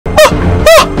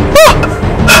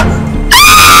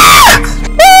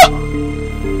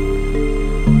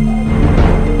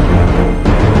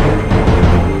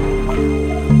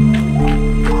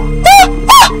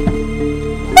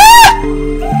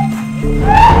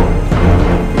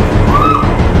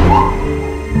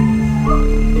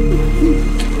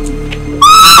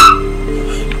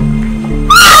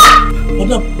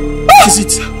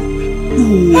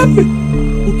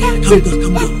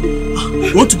calm down.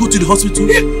 You want to go to the hospital?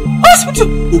 Hospital?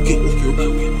 Okay.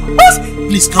 Hospital?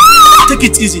 Please, calm down. Take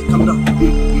it easy, calm down.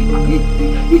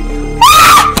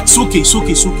 It's okay. It's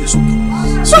okay.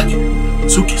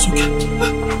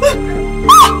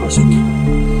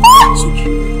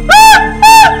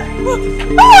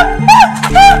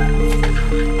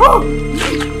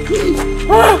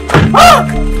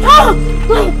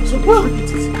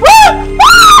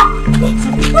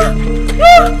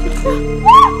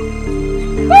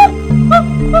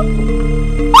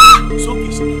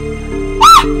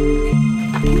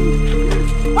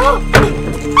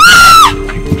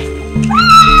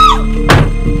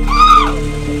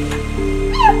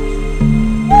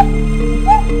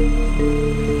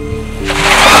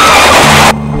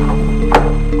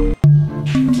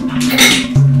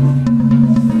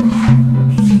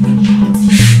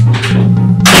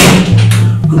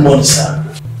 Good morning, sir.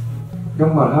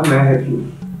 Young man, how may I help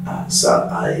you? Sir,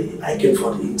 I came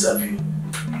for the interview.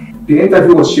 The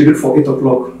interview was scheduled for 8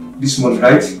 o'clock this morning,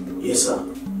 right? Yes, sir.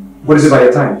 What is it by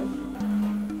your time?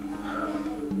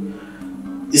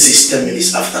 This is 10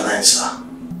 minutes after 9, sir.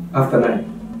 After 9.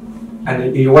 And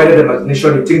in your wider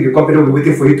imagination, you think the company will be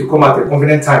waiting for you to come at a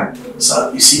convenient time?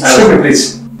 Sir, you see... Excuse me,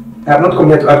 please. I have not come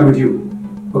here to argue with you.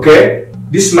 Okay?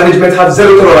 This management has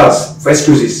zero tolerance for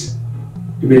excuses.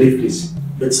 You may leave, please.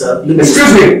 But, sir...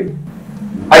 Excuse me!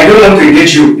 I don't want to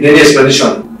engage you in any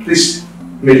explanation. Please,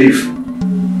 you may leave.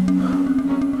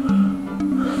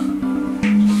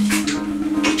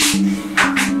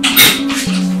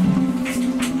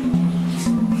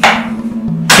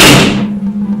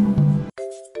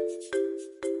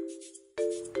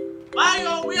 Buy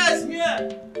your wares here.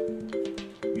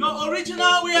 Your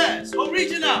original wares.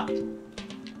 Original.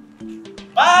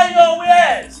 Buy your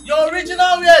wares. Your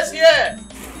original wares here.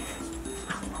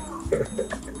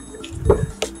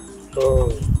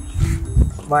 Oh,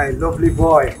 my lovely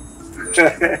boy.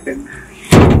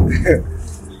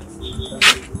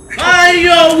 Buy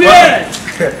your wares.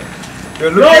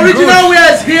 You're Your original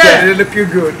wares here. Yeah, you're looking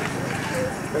good.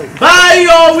 Buy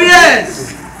your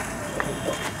wares.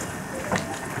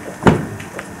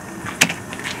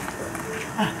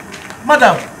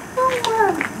 Madam.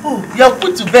 Oh, you're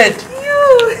put to bed.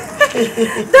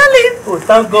 Darling. Oh,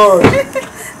 thank God.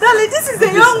 Darling, this is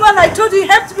the young man I told you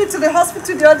helped me to the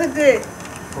hospital the other day.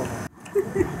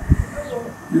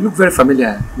 You look very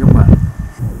familiar, young man.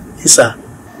 Yes, sir.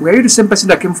 Were you the same person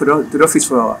that came to the office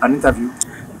for an interview?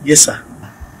 Yes, sir.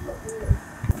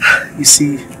 You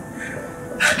see,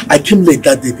 I came late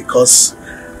that day because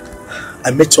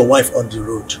I met your wife on the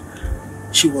road.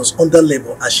 She was under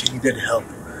labor and she needed help.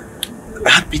 I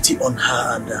had pity on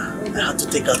her and I had to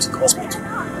take her to the hospital.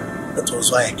 That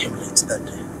was why I came late that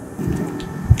day.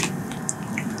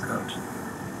 God.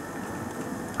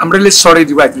 I'm really sorry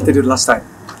the way I treated you last time.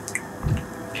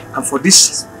 And for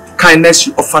this kindness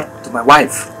you offered to my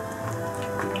wife,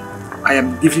 I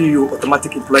am giving you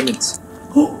automatic employment.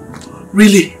 Oh,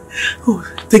 really? Oh,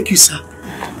 thank you, sir.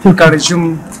 You can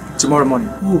resume tomorrow morning.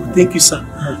 Oh, thank you, sir.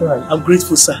 Right. I'm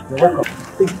grateful, sir. You're welcome.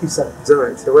 Thank you, sir. It's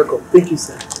alright. You're welcome. Thank you,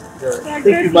 sir. Right.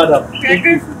 Thank you, madam. Thank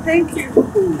you.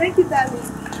 Thank you, darling.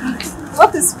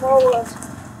 What a small world.